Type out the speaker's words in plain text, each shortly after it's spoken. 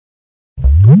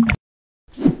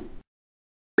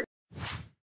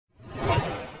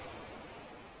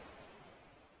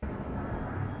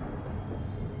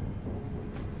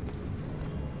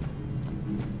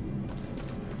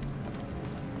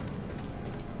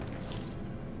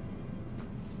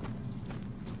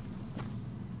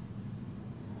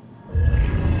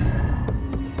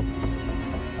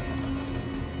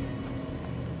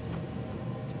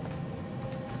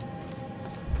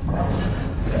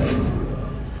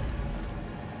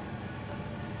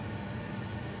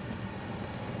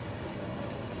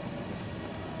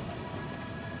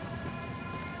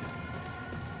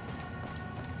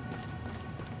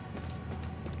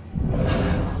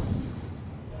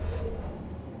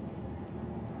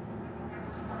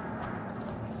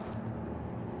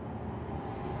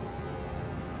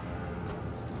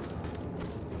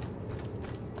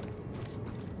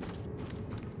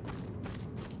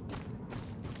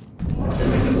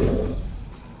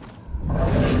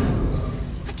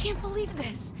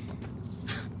This.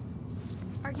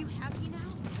 Are you happy now?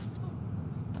 So,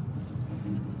 is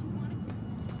this what you wanted?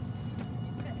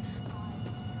 You said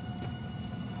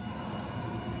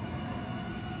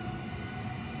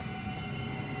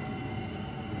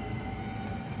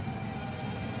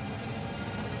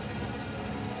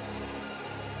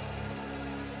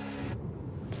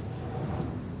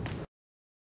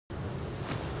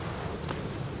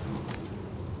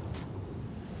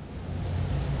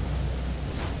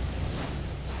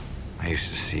I used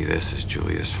to see this as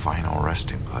Julia's final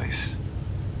resting place.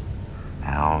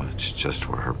 Now it's just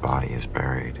where her body is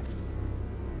buried.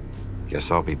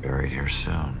 Guess I'll be buried here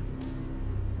soon.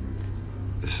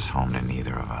 This is home to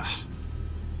neither of us.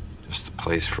 Just a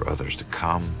place for others to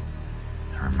come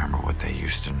and remember what they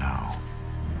used to know.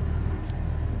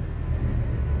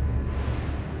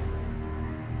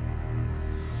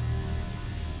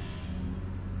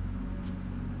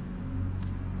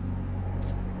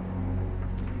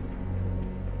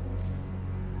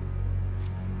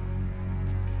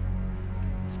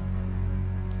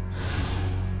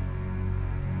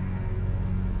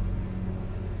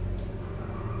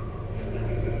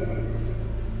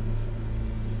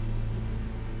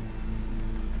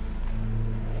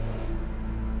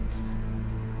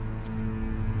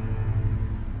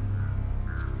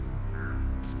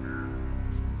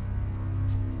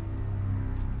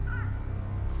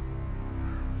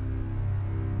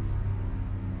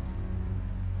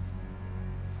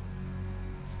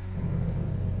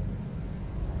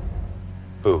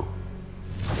 Boo.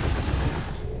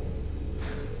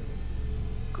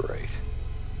 Great.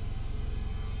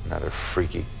 Another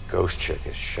freaky ghost chick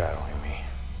is shadowing me.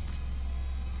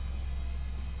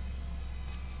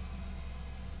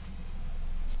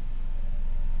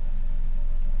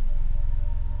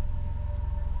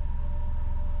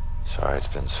 Sorry it's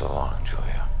been so long,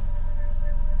 Julia.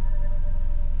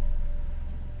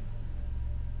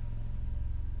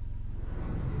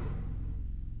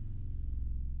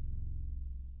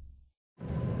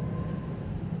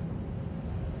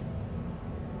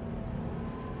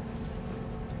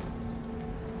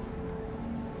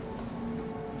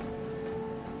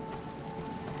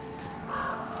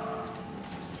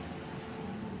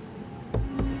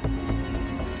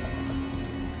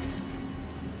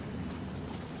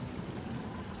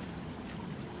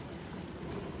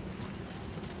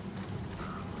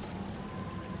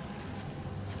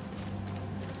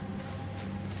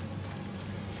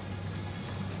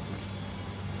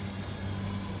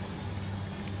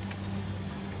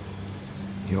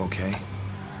 You okay?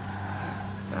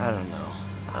 I don't know.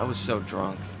 I was so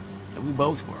drunk. We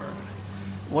both were.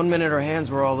 One minute her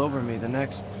hands were all over me, the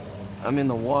next, I'm in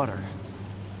the water.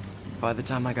 By the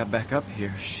time I got back up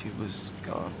here, she was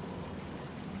gone.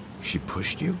 She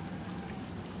pushed you?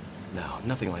 No,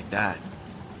 nothing like that.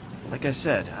 Like I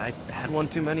said, I had one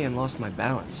too many and lost my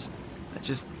balance. I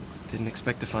just didn't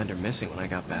expect to find her missing when I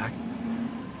got back.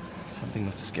 Something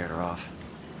must have scared her off.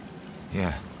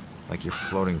 Yeah, like your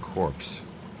floating corpse.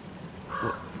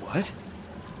 What?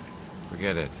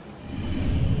 Forget it.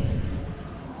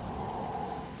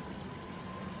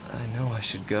 I know I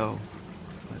should go,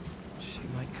 but she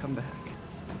might come back.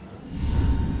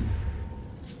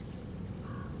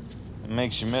 It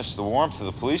makes you miss the warmth of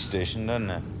the police station, doesn't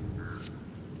it?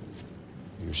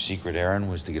 Your secret errand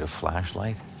was to get a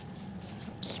flashlight?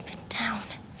 Keep it down.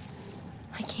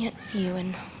 I can't see you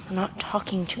and we're not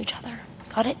talking to each other.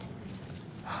 Got it?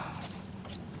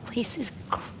 This place is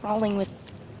crawling with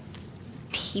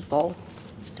people.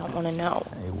 Don't want to know.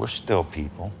 Hey, we're still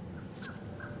people.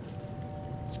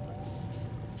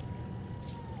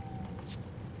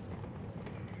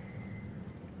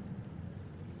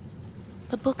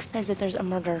 The book says that there's a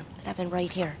murder that happened right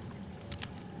here.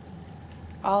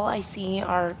 all I see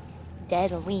are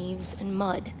dead leaves and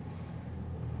mud.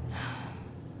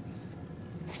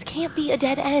 This can't be a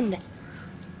dead end.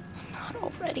 Not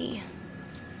already.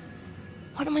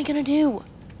 What am I gonna do?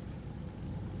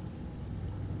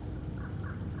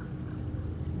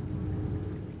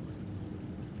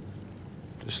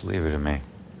 Just leave it to me.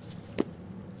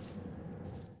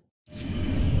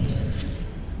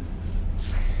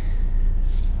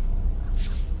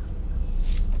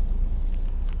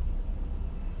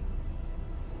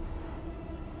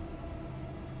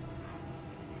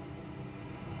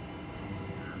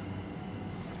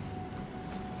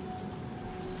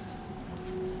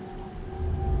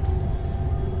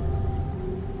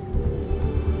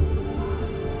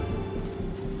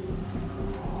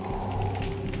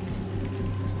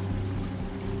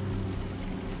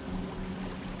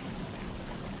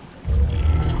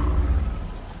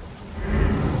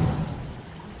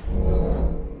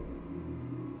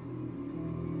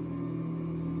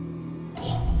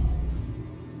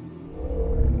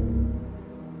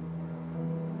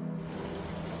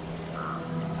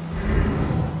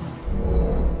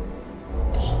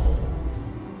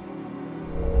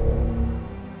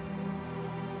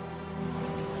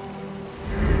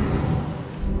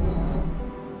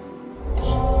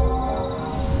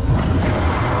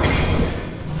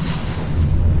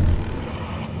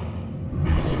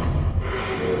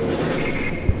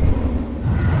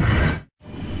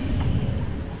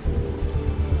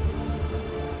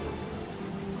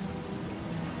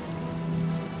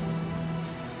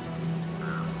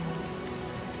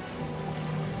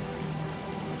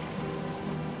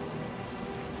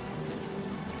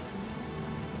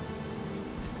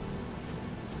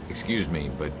 Excuse me,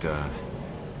 but, did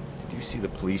you see the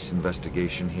police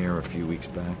investigation here a few weeks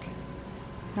back?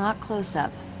 Not close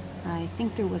up. I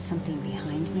think there was something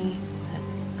behind me, but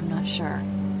I'm not sure.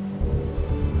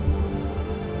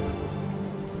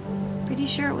 Pretty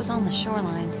sure it was on the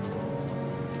shoreline.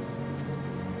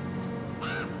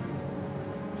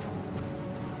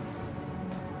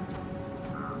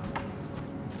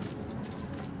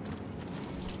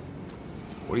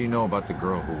 What do you know about the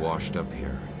girl who washed up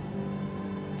here?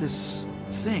 This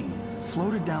thing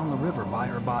floated down the river by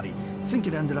her body. Think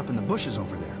it ended up in the bushes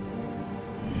over there.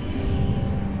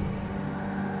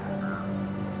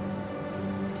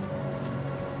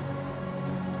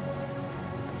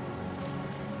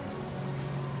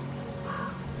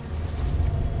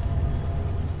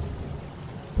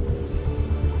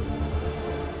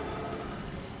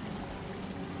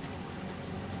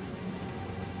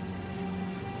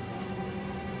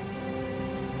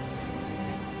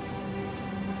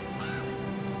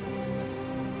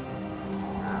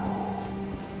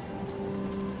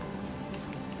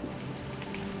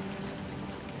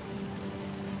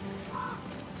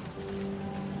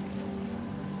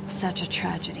 Such a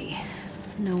tragedy.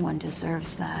 No one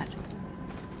deserves that.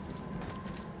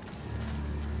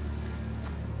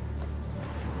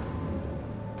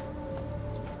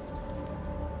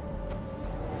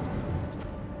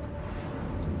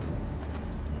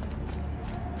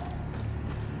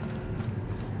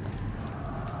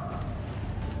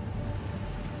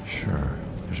 Sure,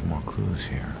 there's more clues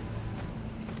here.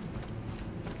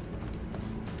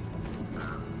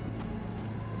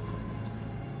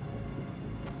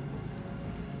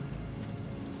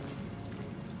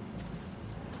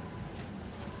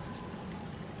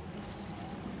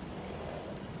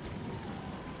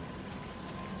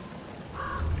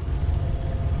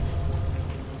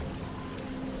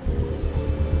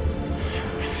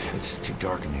 It's too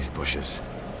dark in these bushes.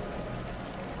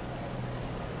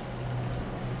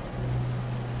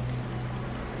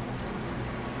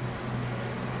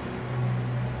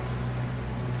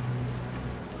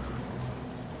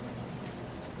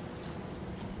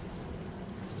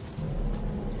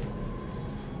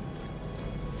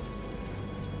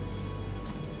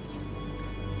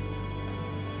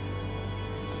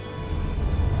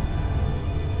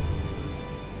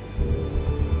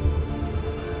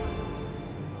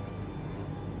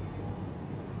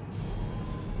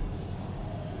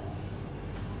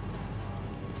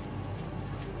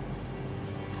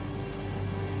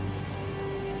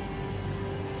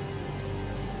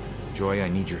 Joy, I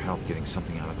need your help getting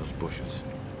something out of those bushes.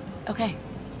 Okay.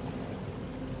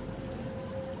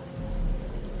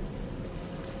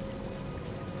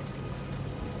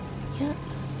 Yeah,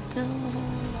 still...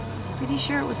 Pretty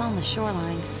sure it was on the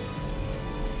shoreline.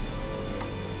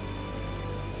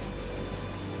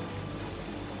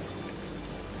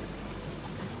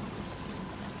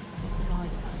 Where's it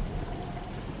going?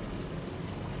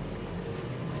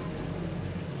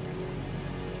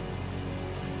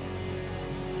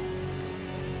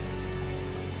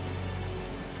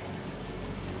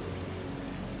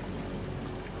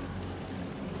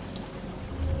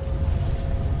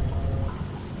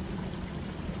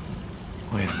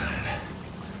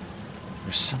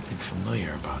 There's something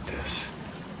familiar about this.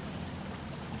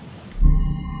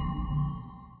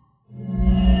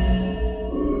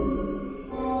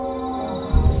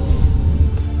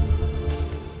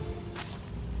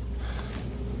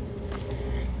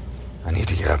 I need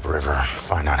to get upriver,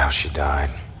 find out how she died.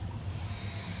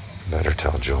 Better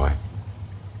tell Joy.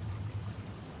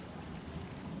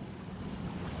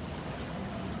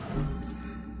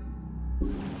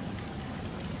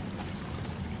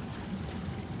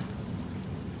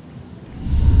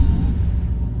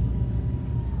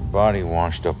 Body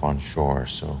washed up on shore,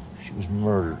 so she was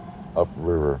murdered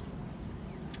upriver.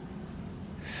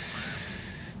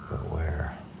 But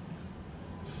where?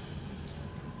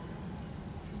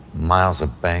 Miles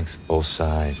of banks both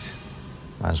sides.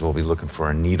 Might as well be looking for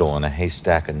a needle in a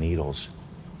haystack of needles.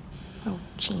 Oh,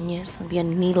 genius. It'll be a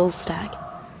needle stack.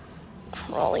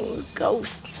 Crawling with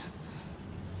ghosts.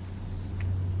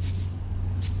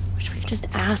 Wish we could just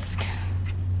ask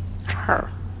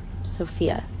her,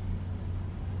 Sophia.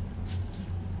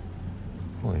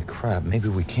 Holy crap, maybe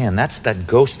we can. That's that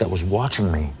ghost that was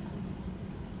watching me.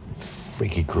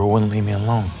 Freaky girl wouldn't leave me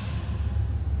alone.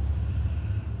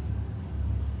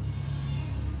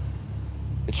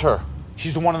 It's her.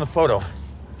 She's the one in the photo.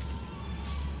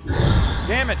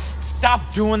 Damn it,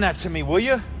 stop doing that to me, will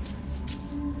you?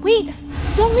 Wait,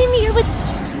 don't leave me here with... Did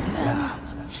you see the film?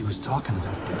 Yeah, she was talking to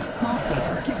that kid. A small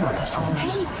favor. Give her a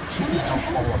chance. She can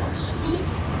help all of us.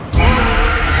 Please?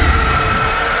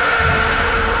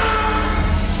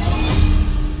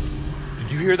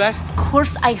 Did you hear that? Of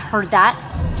course I heard that.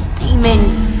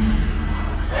 Demons.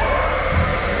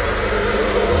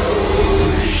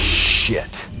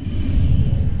 Shit.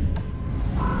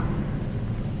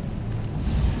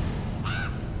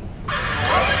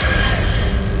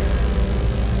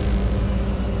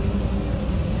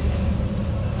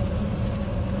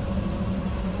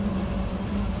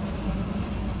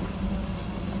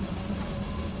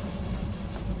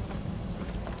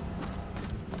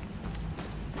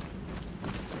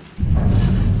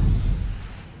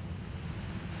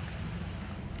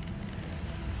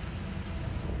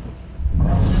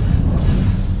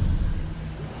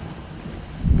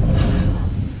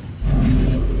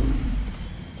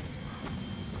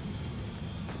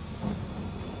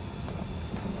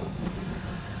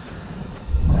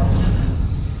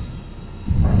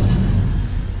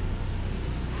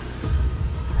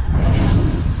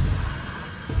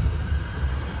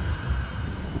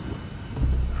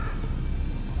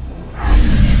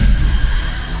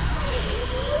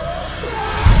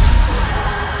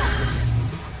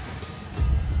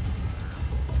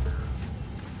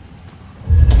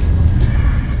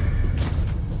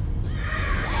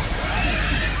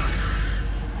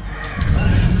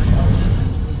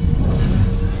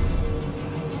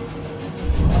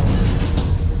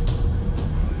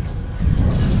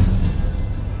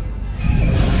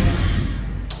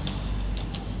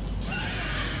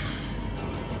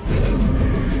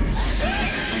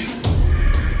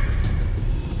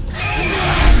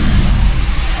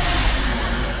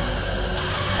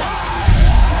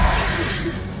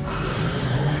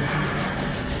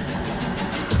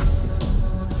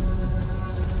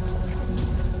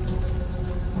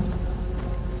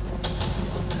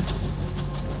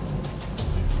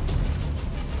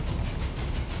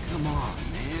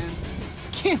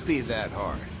 Can't be that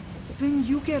hard. Then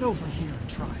you get over here and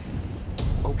try it.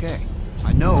 Okay.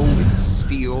 I know it's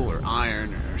steel or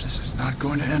iron or... This is not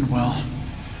going to end well.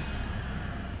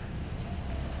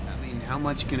 I mean, how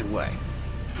much can it weigh?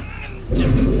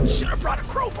 Should have brought a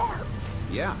crowbar.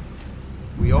 Yeah.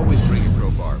 We always bring a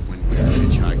crowbar when we're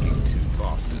hitchhiking to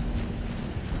Boston.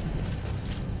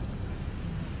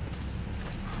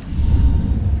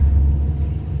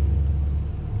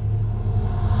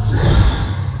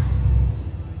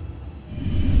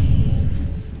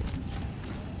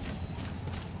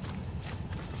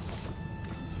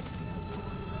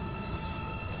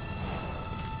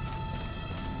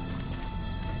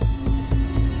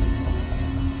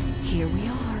 Here we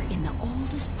are in the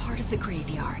oldest part of the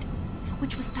graveyard,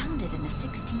 which was founded in the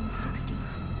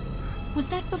 1660s. Was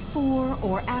that before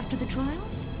or after the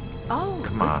trials? Oh,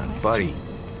 Come on, buddy.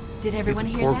 Did everyone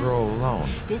Leave the hear poor that? girl alone.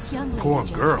 This young lady Poor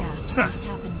just girl. asked if this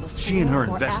happened before She and her or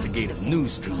after investigative the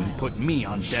news famous team put trials. me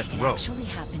on death It row. actually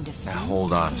happened a few Now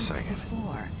hold on a decades second.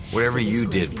 before. Whatever So this you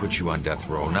did put graveyard you on is death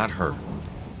row, quiet. not her.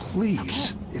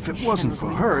 Please, if it wasn't for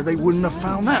her, they wouldn't have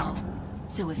found out.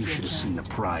 So if You you're should have seen the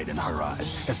just pride in her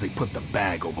eyes as they put the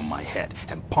bag over my head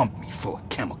and pumped me full of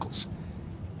chemicals.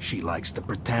 She likes to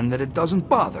pretend that it doesn't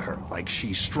bother her, like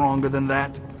she's stronger than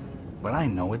that. But I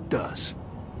know it does.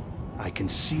 I can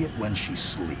see it when she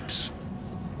sleeps.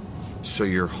 So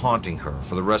you're haunting her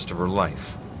for the rest of her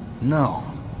life? No.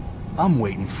 I'm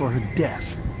waiting for her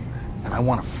death. And I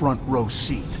want a front row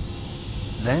seat.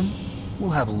 Then,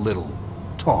 we'll have a little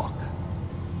talk.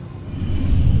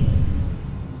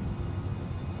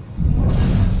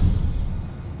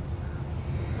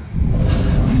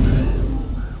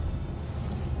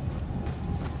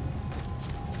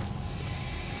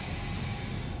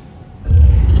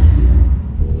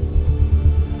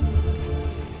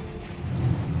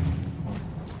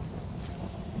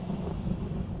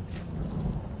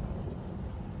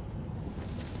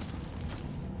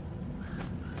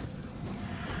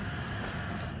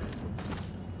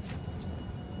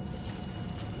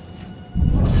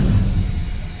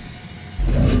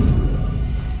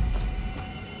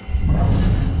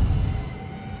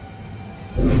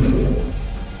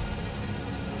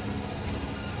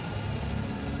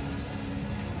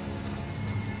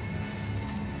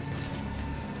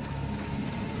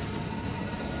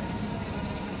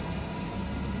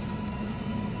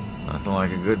 Nothing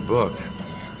like a good book.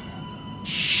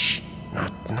 Shh,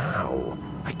 not now.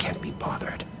 I can't be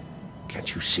bothered.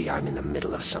 Can't you see I'm in the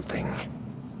middle of something?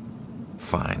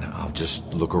 Fine, I'll just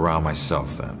look around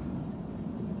myself then.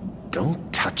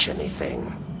 Don't touch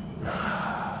anything.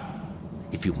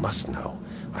 If you must know,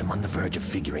 I'm on the verge of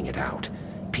figuring it out,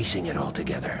 piecing it all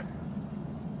together.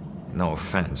 No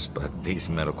offense, but these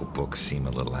medical books seem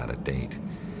a little out of date.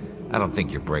 I don't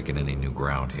think you're breaking any new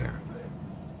ground here.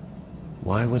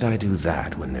 Why would I do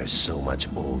that when there's so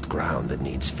much old ground that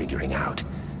needs figuring out?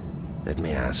 Let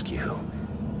me ask you,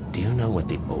 do you know what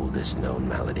the oldest known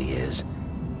malady is?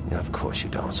 Of course you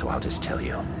don't, so I'll just tell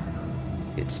you.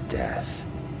 It's death.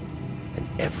 And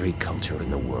every culture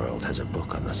in the world has a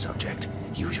book on the subject,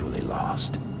 usually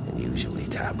lost and usually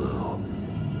taboo.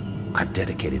 I've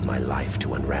dedicated my life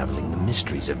to unraveling the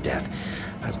mysteries of death.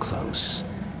 I'm close,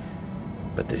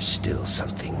 but there's still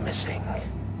something missing.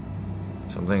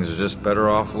 Some things are just better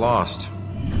off lost.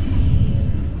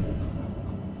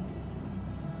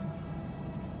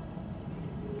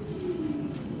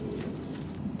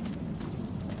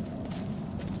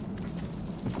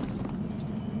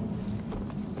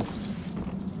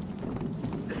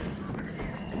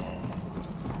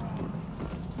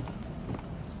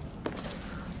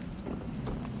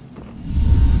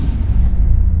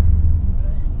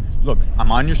 Look,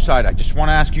 I'm on your side. I just want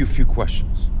to ask you a few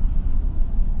questions.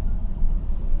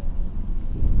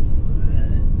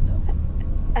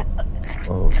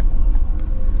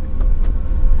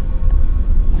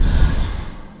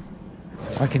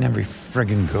 Why can every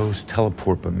friggin' ghost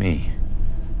teleport but me?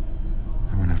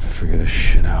 I'm gonna have to figure this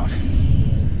shit out.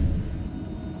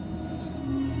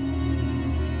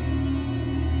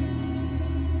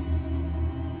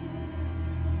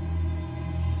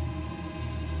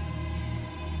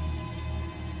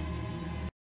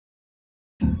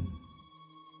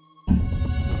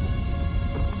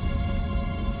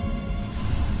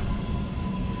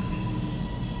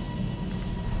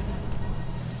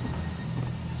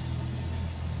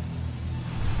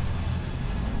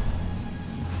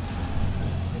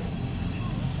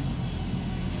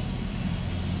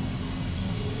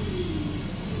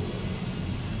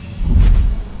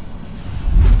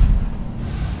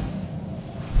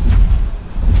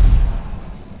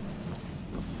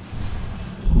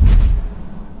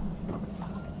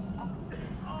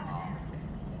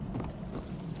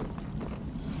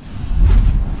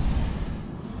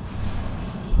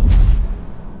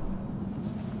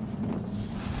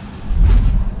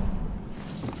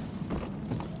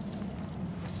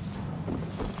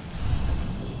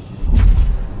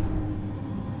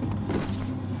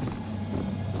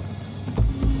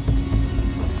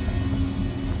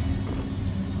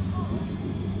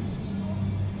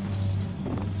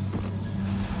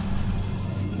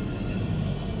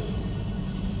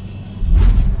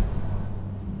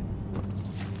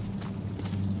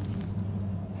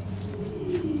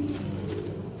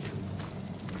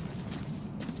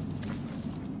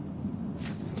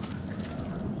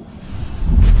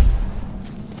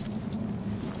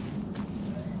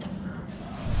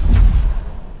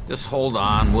 Just hold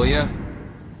on, will ya?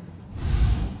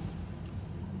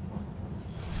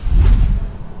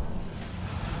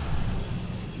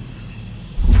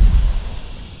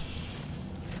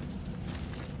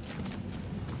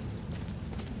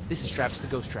 This is Travis the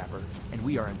Ghost Trapper, and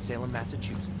we are in Salem,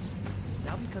 Massachusetts.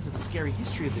 Now, because of the scary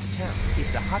history of this town,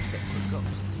 it's a hotbed for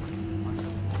ghosts.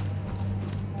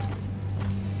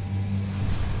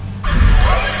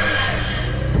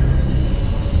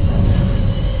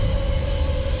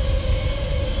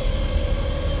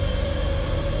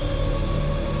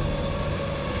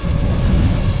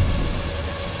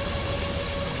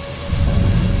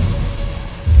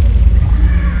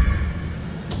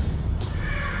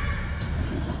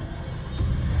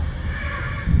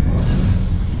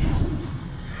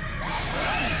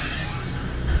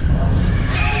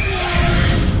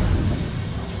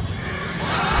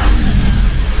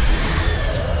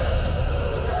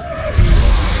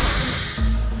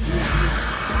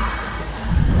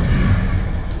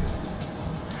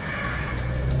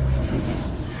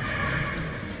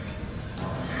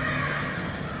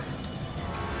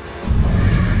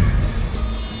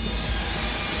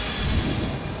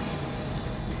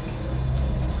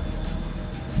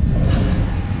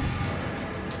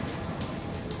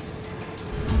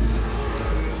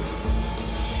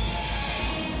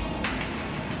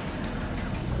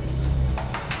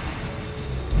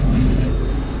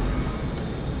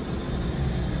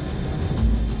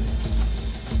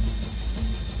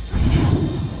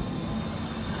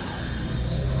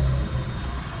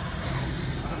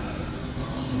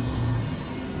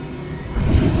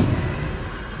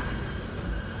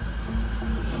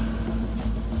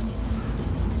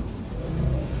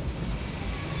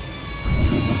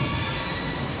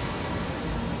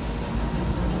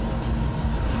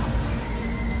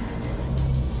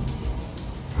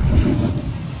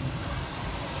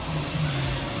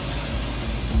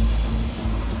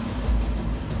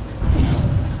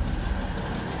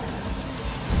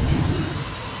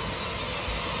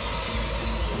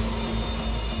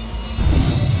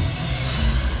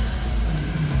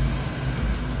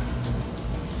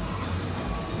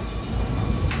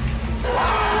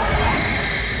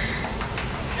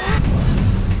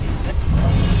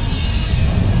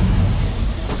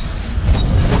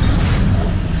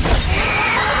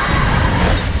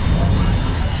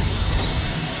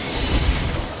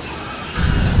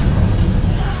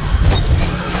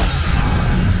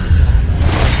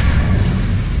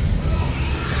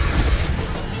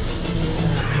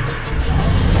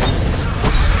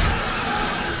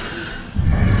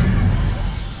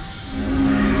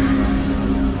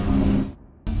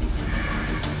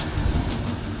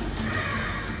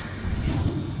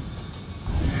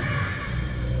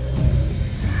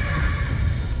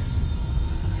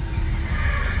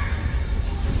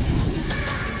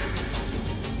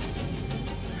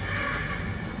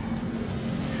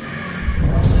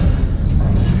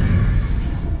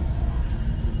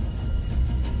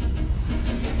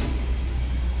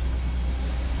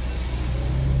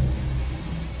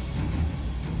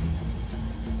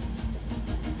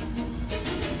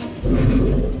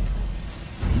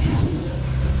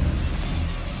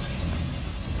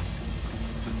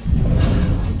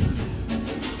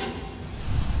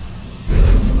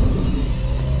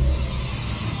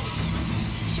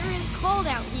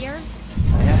 cold out here.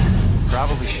 Yeah,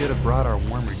 probably should have brought our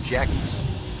warmer jackets.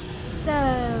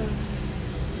 So...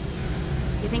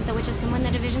 You think the witches can win the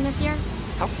division this year?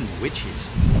 How can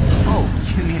witches?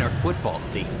 Oh, you mean our football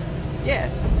team?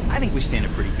 Yeah, I think we stand a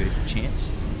pretty good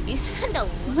chance. You spend a...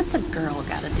 What's a girl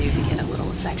gotta do to get a little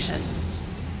affection?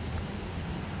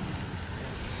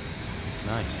 It's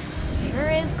nice. Sure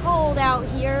is cold out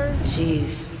here.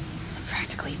 Jeez, I'm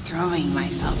practically throwing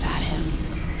myself at him.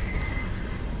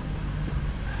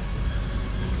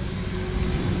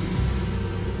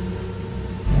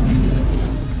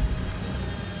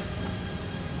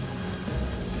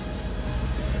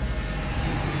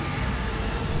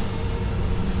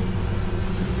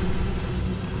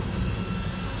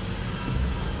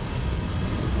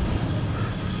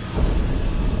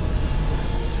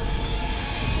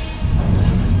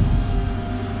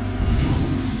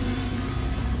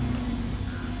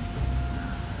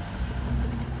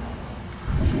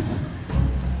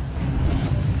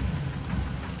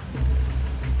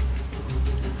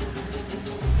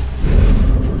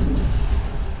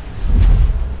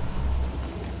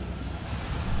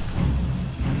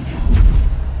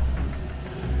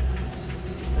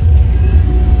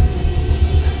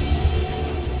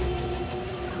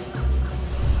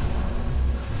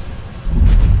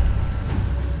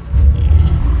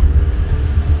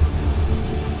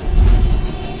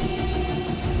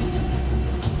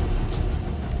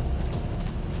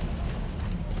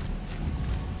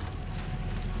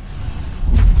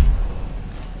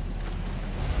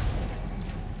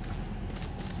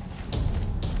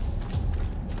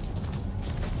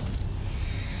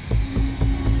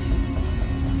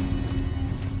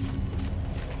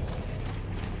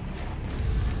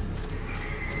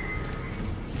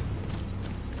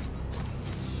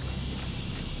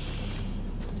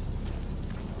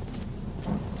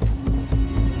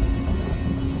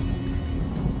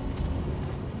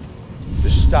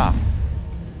 Stop.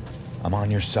 I'm on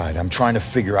your side. I'm trying to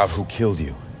figure out who killed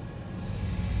you.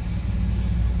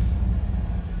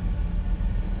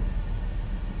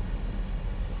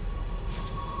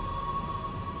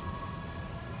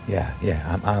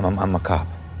 Yeah, I'm a cop.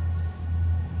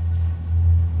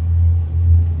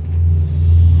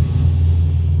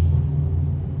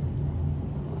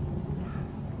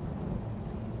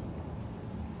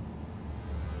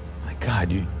 My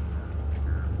God, you're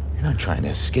not trying to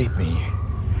escape me.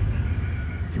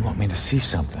 You want me to see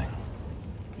something.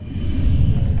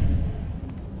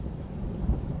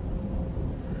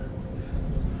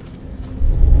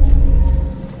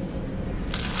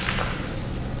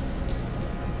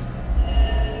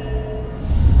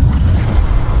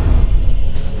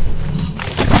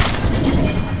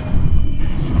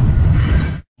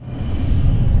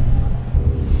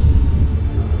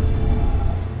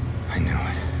 I knew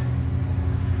it.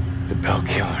 The Bell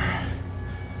Killer.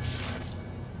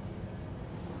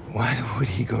 Why would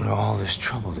he go to all this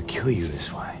trouble to kill you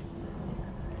this way?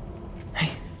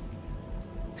 Hey,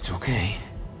 it's okay.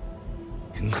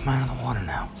 You can come out of the water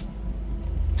now.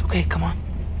 It's okay, come on.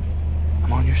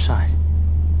 I'm on your side.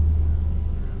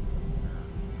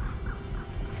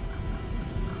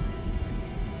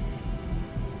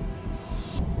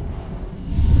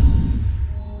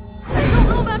 I don't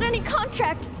know about any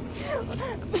contract.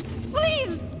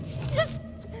 Please, just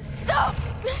stop.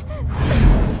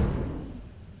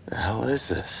 The hell is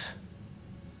this?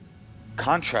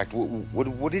 Contract?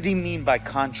 What did he mean by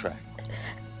contract?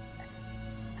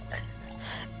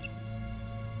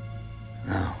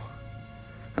 No.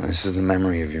 No, this is the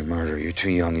memory of your murder. You're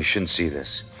too young. You shouldn't see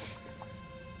this.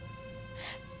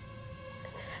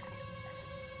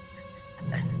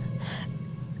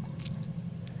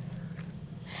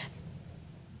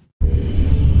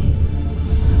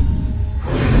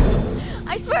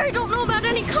 I swear I don't know about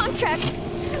any contract.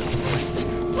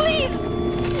 Please,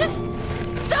 just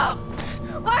stop.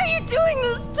 Why are you doing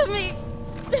this to me?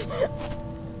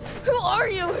 Who are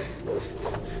you?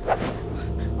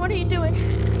 What are you doing?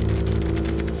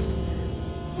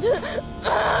 You're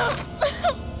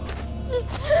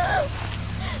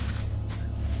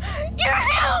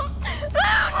him!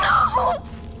 Oh, no!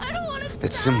 I don't want to.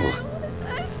 That symbol.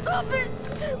 Stop it!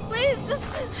 Please, just.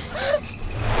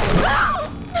 No!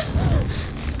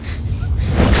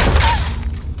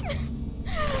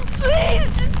 Please!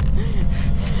 Just...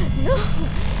 No!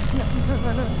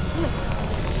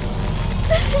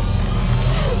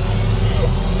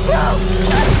 No!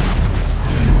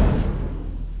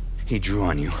 He drew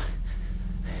on you.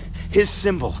 His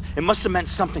symbol. It must have meant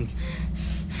something.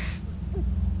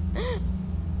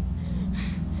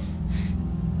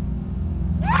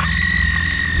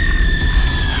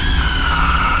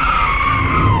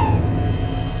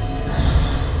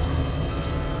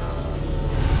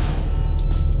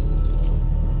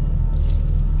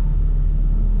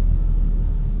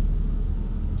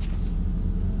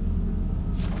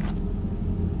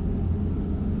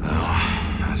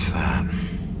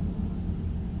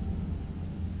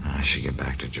 I should get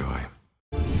back to Joy.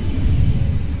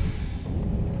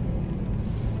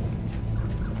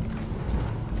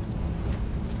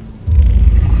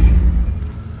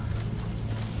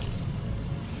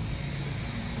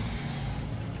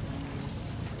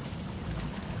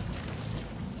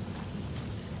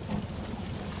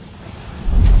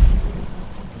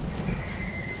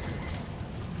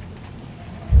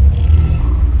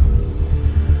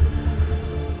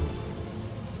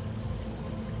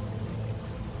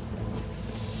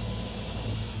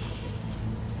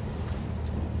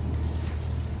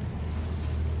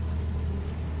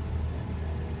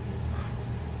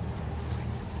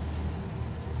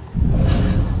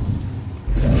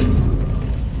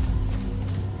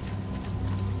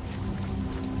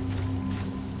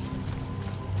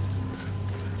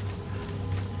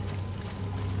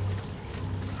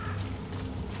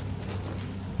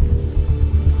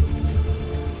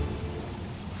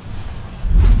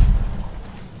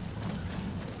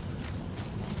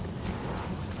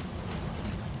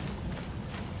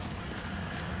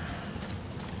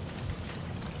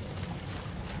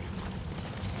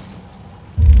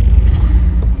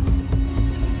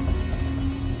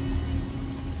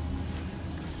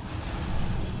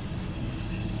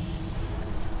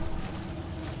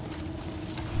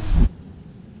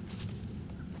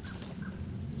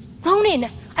 Ronan!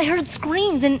 I heard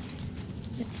screams and...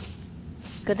 It's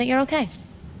good that you're okay.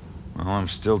 Well, I'm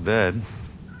still dead.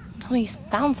 Until you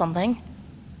found something.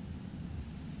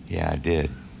 Yeah, I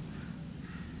did.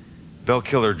 Bell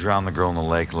killer drowned the girl in the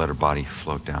lake and let her body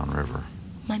float downriver.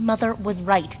 My mother was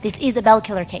right. This is a Bell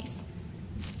killer case.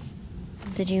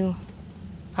 Did you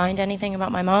find anything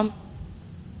about my mom?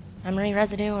 Memory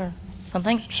residue or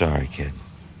something? Sorry, kid.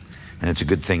 And it's a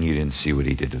good thing you didn't see what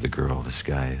he did to the girl. This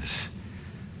guy is...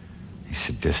 he's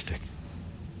sadistic.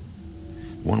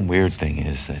 One weird thing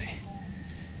is that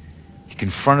he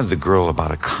confronted the girl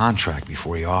about a contract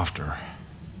before he offed her.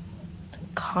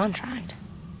 Contract?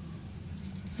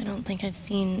 I don't think I've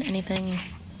seen anything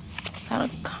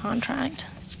about a contract.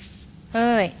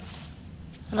 Oh, wait.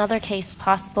 Another case,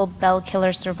 possible Bell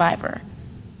killer survivor.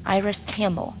 Iris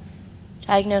Campbell.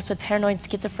 Diagnosed with paranoid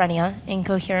schizophrenia,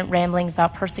 incoherent ramblings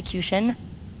about persecution,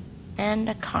 and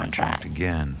a contract.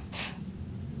 Again.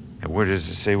 And where does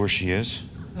it say where she is?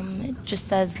 It just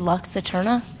says Lux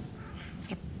Eterna. Is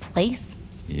it a place?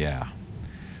 Yeah.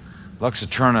 Lux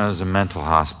Eterna is a mental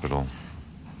hospital.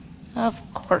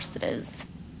 Of course it is.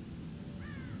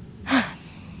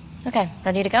 Okay,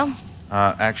 ready to go?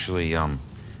 Actually, you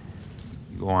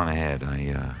go on ahead.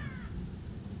 I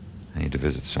need to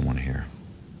visit someone here.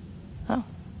 Oh.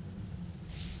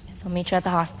 Guess I'll meet you at the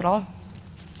hospital.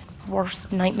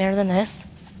 Worst nightmare than this.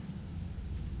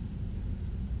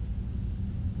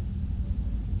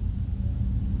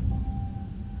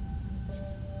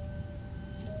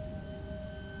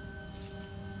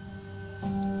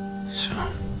 So,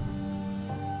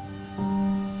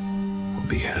 we'll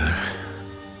be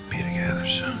together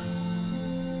soon.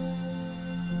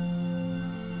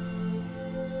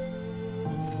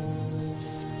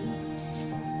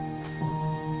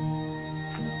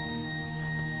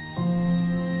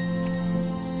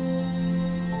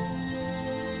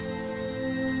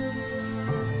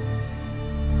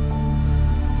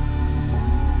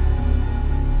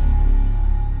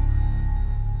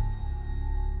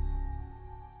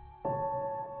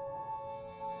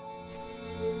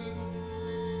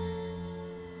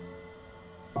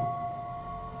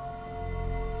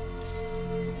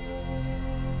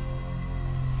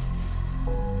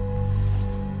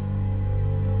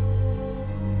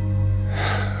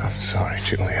 Sorry,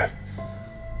 Julia.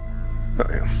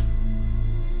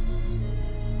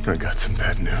 I got some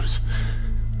bad news.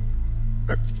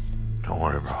 Don't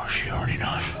worry, bro. She already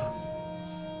knows.